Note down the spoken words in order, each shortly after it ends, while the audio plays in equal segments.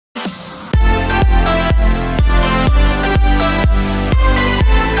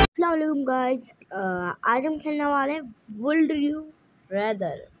अस्सलाम गाइस। आज हम खेलने वाले हैं वुड यू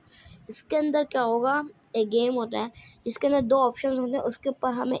रेदर। इसके अंदर क्या होगा, एक गेम होता है जिसके अंदर दो ऑप्शंस होते हैं, उसके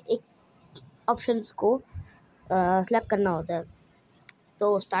ऊपर हमें एक ऑप्शंस को सेलेक्ट करना होता है।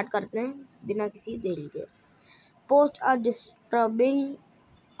 तो स्टार्ट करते हैं बिना किसी देरी के। Post a disturbing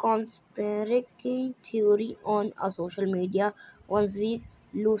conspiracy theory on a social media once week,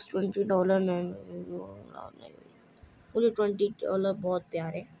 lose $20 मुझे $20 बहुत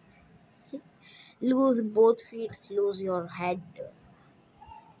प्यारे। Loose both feet, lose your head.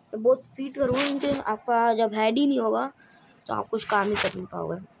 Both feet करूँगा क्योंकि आपका जब हेड ही नहीं होगा तो आप कुछ काम ही कर नहीं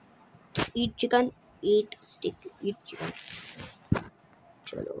पाओगे। ईट चिकन, ईट स्टिक, ईट चिकन।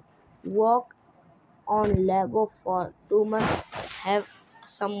 चलो। Walk on Lego for 2 months, have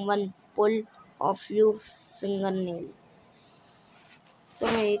someone pull of you फिंगरनेल। तो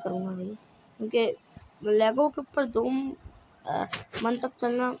मैं ये करूँगा भाई, क्योंकि लेगो के ऊपर 2 मंथ तक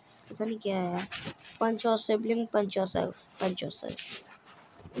चलना पता नहीं क्या है। पंच और सिबलिंग, पंच और सेल्फ।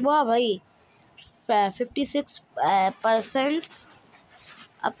 वाह भाई, 56%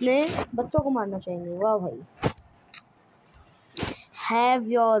 अपने बच्चों को मारना चाहिए। वाह भाई। Have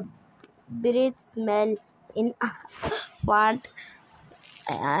your breath smell in fart,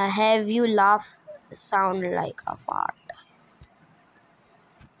 have you laugh sound like a fart.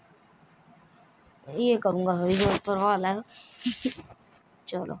 ये करूँगा भाई, मैं ऊपर वाला।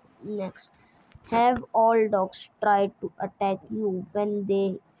 चलो next. Have all dogs try to attack you when they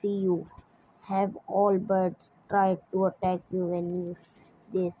see you? Have all birds try to attack you when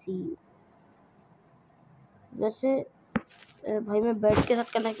they see you? वैसे भाई मैं बर्ड के साथ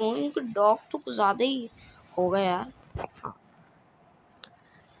कहना चाहूँगा क्योंकि डॉग तो कुछ ज़्यादा ही हो गया यार।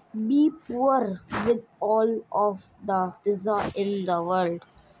 Be poor with all of the pizza in the world.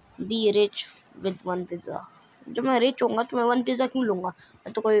 Be rich with one pizza. जब मैं रिच होऊंगा तो मैं 1 पिज़्ज़ा क्यों लूँगा,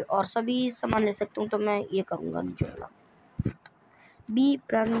 मैं तो कोई और सा भी सामान ले सकता हूँ। तो मैं ये करूँगा नीचे वाला। Be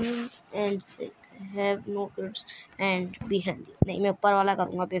pregnant and sick, have no kids and be healthy। नहीं, मैं ऊपर वाला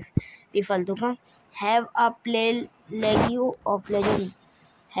करूँगा बेफालतू का। Have a play League of Legends,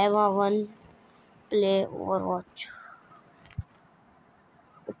 have a one play Overwatch।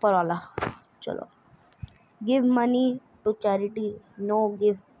 ऊपर वाला। चलो। Give money to charity, no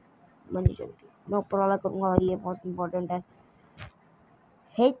give money charity। मैं ऊपर वाला करूँगा, ये बहुत इंपॉर्टेंट है।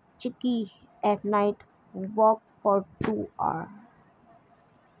 Hit chicky at night, walk for 2 hours।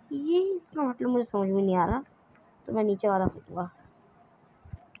 ये इसका मतलब मुझे समझ में नहीं आ रहा, तो मैं नीचे वाला पूछूंगा।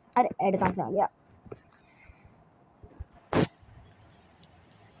 अरे ऐड कहाँ से आ गया।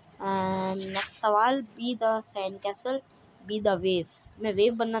 नेक्स्ट सवाल। Be the sand castle, be the wave. मैं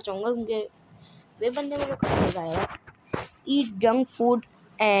वेव बनना चाहूँगा क्योंकि वेव बनने में काफ़ी मज़ा आएगा। ईट junk food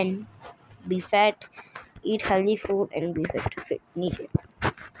and B fat, eat healthy food and B fit. नीचे।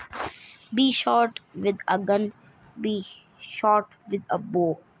 B shot with a gun, B shot with a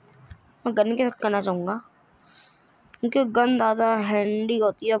बो। मैं गन के साथ करना चाहूँगा क्योंकि गन ज़्यादा हैंडी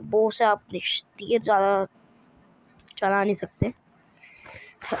होती है, बो से आप तीर ज़्यादा चला नहीं सकते।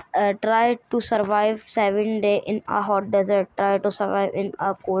 Try to survive 7 days in a hot desert, try to survive in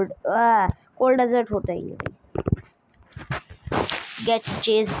a cold desert होता ही नहीं। Get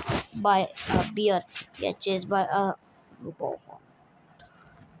chased by a bear, get chased by a hornet।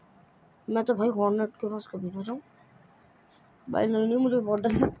 मैं तो भाई हॉर्नेट के पास कभी ना जाऊँ भाई। नहीं, मुझे बहुत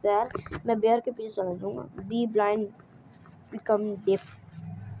डर लगता है यार। मैं बेयर के पीछे चला जाऊँगा। Be blind become def.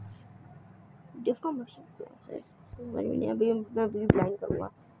 Def का मतलब अभी मैं बी ब्लाइंड करूँगा।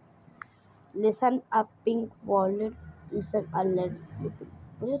 लिसन अ पिंक वॉलेट, लिसन अ लेड स्लिपिंग।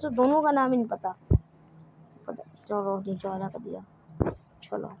 मुझे तो दोनों का नाम ही नहीं पता। चलो नीचे वाला कर दिया।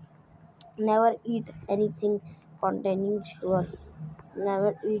 चलो। Never eat anything containing sugar,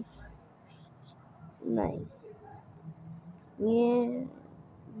 never ईट। नहीं, ये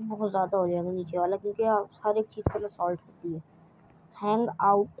बहुत ज़्यादा हो जाएगा नीचे वाला क्योंकि हर एक चीज़ के अंदर सॉल्ट होती है। Hang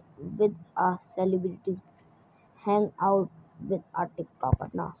out with a celebrity, hang out with a TikToker.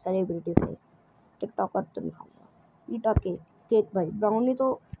 ना, सेलिब्रिटी नहीं, टिकटॉकर तो नहीं खाऊंगा। ईट अ केक, केक भाई। ब्राउनी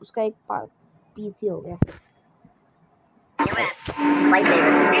तो उसका एक पीस ही हो गया।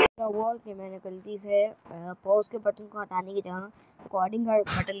 क्या हुआ कि मैंने गलती से पॉज के बटन को हटाने की जगह रिकॉर्डिंग का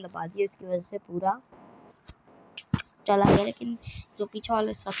बटन दबा दिया, इसकी वजह से पूरा चला गया। लेकिन जो पीछे वाला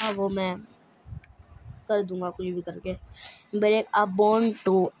हिस्सा था वो मैं कर दूंगा कुछ भी करके। Break a bond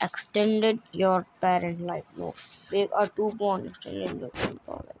to extended your parent life, no. Break a to bond extended your parent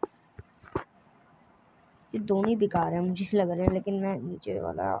life. ये दोनों ही बेकार है मुझे लग रहे हैं, लेकिन मैं नीचे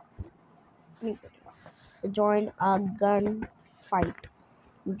वाला नहीं करूँगा। Join a gun fight,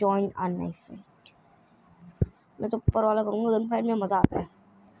 join a knife fight. मैं तो ऊपर वाला करूँगा, गन फाइट में मज़ा आता है।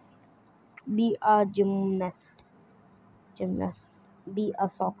 Be a gymnast. Be a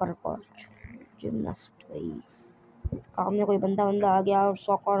soccer coach. Gymnast भाई, काम में कोई बंदा आ गया और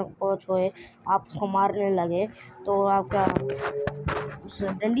सॉकर कोच होए, आप उसको मारने लगे तो आप क्या उस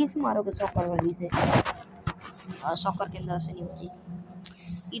डंडी से मारोगे? सॉकर वाली से? सॉकर के अंदर से नहीं होती।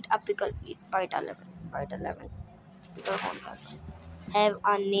 ईट अ पिकल, ईट बाइट 11, बाइट 11 पिकल कौन खाता है? Have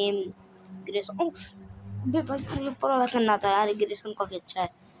a name Grayson. बे भाई मुझे पढ़ा करना था यार, ग्रेसन काफी अच्छा है।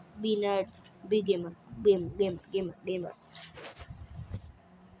 B nerd, B gamer, gamer.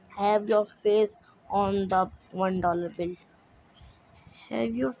 Have your face on the $1 bill.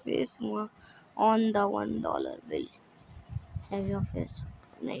 Have your face on the $1 bill. Have your face.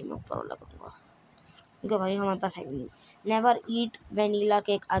 नहीं, मैं ऊपर वाला करूँगा क्योंकि भाई हमारे पास है नहीं। नेवर ईट वेनिला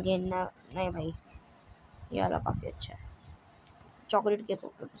केक अगेन। नहीं भाई, ये वाला काफ़ी अच्छा है। चॉकलेट केक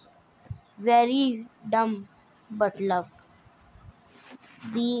ऊपर। वेरी डम but love.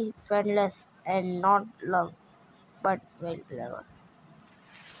 B फ्रेंडलेस and not love but well clever.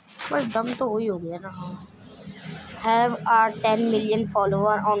 भाई दम तो वही हो गया ना। हाँ, have uh 10 million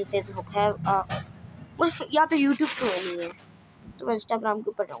follower on Facebook. Have आ यहाँ पे यूट्यूब तो नहीं है, तो मैं इंस्टाग्राम के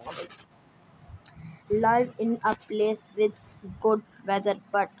ऊपर जाऊँगा भाई। Live in a place with good weather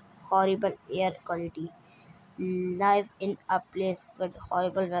but horrible air quality. Live in a place with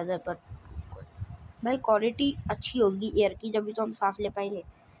horrible weather but भाई क्वालिटी अच्छी होगी एयर की, जब भी तो हम सांस ले पाएंगे।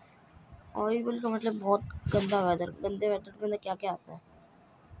 हॉरिबल का मतलब बहुत गंदा वेदर। गंदे वेदर के अंदर क्या क्या आता है?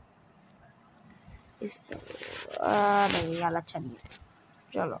 इस नहीं यार, अच्छा नहीं है।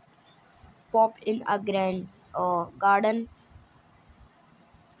 चलो, pop in a grand garden.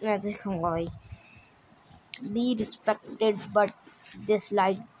 मैं देखूंगा भाई। Be respected but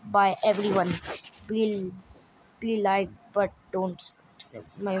disliked by everyone. Be liked but don't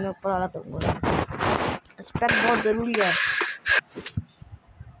respect. मैं पढ़ा करूँगा। रिस्पेक्ट बहुत ज़रूरी है।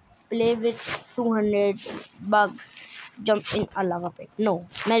 Play with 200 bugs. Jump in a lava pit. No,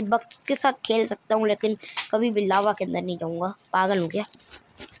 मैं बग्स के साथ खेल सकता हूँ लेकिन कभी भी लावा के अंदर नहीं जाऊँगा। पागल हूँ क्या?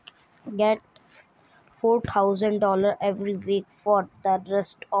 Get $4,000 every week for the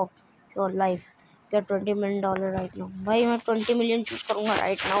rest of your life. Get $20 million right now. भाई मैं 20 million चूज करूँगा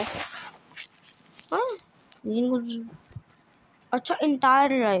right now। हाँ, अच्छा,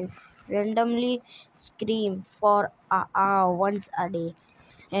 entire life. Randomly scream for a hour once a day.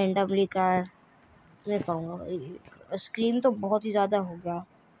 Randomly कर मैं कहूँगा स्क्रीन तो बहुत ही ज़्यादा हो गया।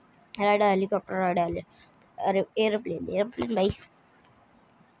 राइड हेलीकॉप्टर, राइड अरे एयरप्लेन भाई।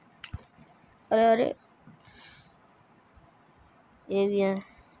 अरे ये भी है,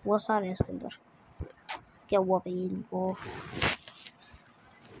 वो सारे हैं इसके अंदर। क्या हुआ भाई इनको?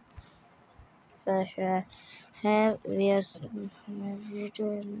 है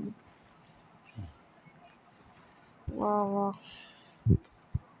वाह वाह।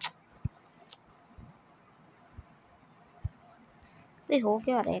 हो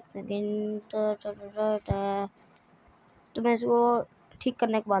क्या रहा है? एक सेकेंड। तो मैं इसको ठीक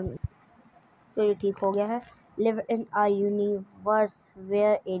करने के बाद तो ये ठीक हो गया है। Live in a universe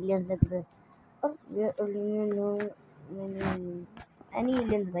where aliens exist. और एनी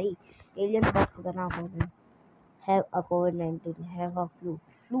एलियंस भाई, एलियंस बहुत खतरनाक होते हैं। Have a covid, have a flu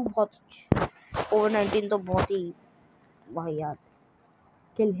बहुत। कोविड-19 तो बहुत ही वाहियात।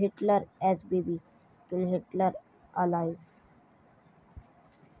 किल हिटलर एज बेबी, किल हिटलर अलाइव।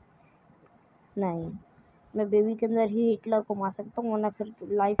 नहीं, मैं बेबी के अंदर ही हिटलर को मार सकता हूँ, वरना फिर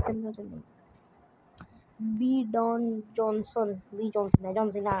लाइफ के अंदर तो नहीं। बी जॉनसन है,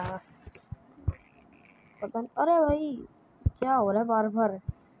 जॉनसन पता नहीं। अरे भाई क्या हो रहा है? बार बार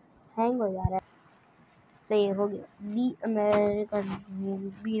हैंग हो जा रहा है। सही हो गया। B American,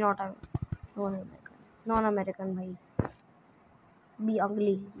 B non American भाई। बी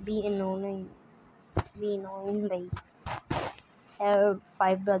अगली, बी इनोइंग, भाई। Have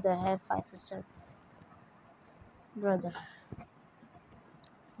 5 brother, have 5 sister. Brother.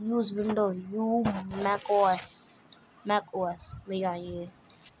 Use Windows, you Mac OS भैया ये।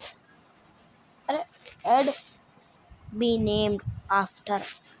 अरे add be named after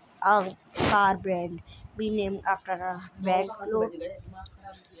a car brand. Be named after a brand.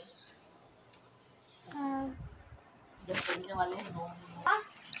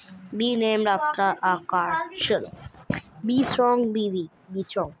 Be named after a car. चलो, be strong, be weak. Be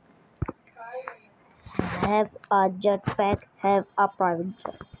strong. Have a jetpack. Have a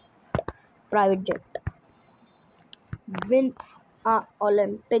private jet. Win a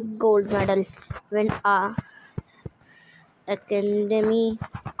Olympic gold medal. Win a Academy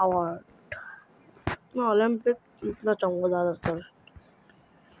Award. मैं Olympic जीतना चाहूँगा ज़्यादातर।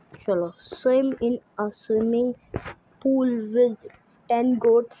 चलो, swim in a swimming pool with 10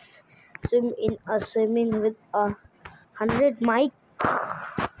 goats. swim in a swimming with 100 mic.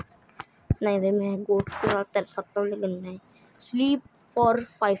 नहीं भाई मैं गोट के साथ तैर सकता हूँ लेकिन नहीं। Sleep for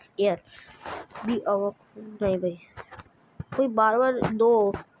 5 year be our. नहीं भाई कोई बार बार 2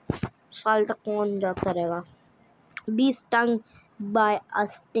 साल तक कौन जाता रहेगा। बी स्टंग बाय अ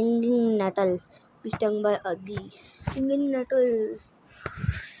stinging natal. B stung bye अ B stinging natal.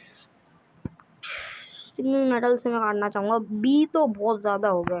 Stinging natal से मैं काटना चाहूँगा। बी तो बहुत ज़्यादा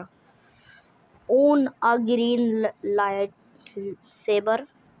हो गया। Own a green light sabre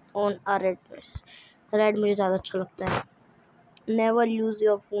on a red. Red मुझे ज़्यादा अच्छा लगता है। Never use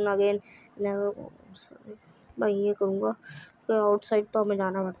your phone again. Never मैं ये करूँगा तो आउटसाइड तो हमें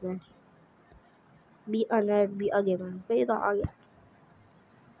जाना पड़ता है। Be a net be a gamer. ये तो आ गया।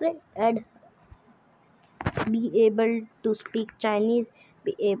 अरे add be able to speak Chinese.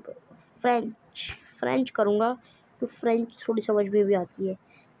 Be able French करूँगा तो फ्रेंच थोड़ी समझ में भी आती है।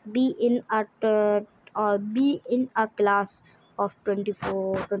 Be in a class of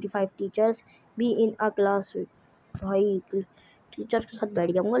 25 teachers. Be in a class. भाई टीचर के साथ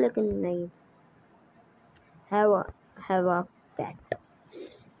बैठ जाऊँगा लेकिन नहीं। Have a cat.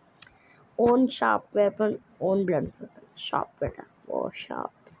 Own sharp weapon own blood weapon. Sharp weapon वो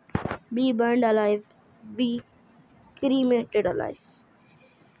sharp. B burned alive B cremated alive.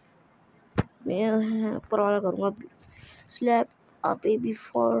 मैं पुराना करूँगा। स्लैप अ बेबी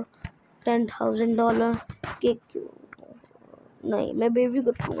फॉर $10,000 के नहीं मैं बेबी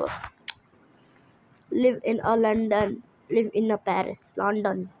करूँगा। Live in a London live in a Paris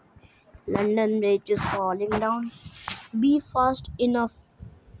London. London bridge is falling down. B fast enough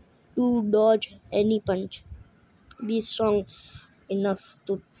to Dodge any punch. Be strong enough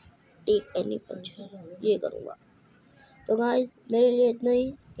to take any पंच। ये करूँगा। तो guys मेरे लिए इतना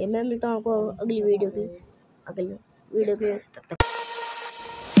ही कि मैं मिलता हूँ आपको अगली वीडियो के लिए। तब तक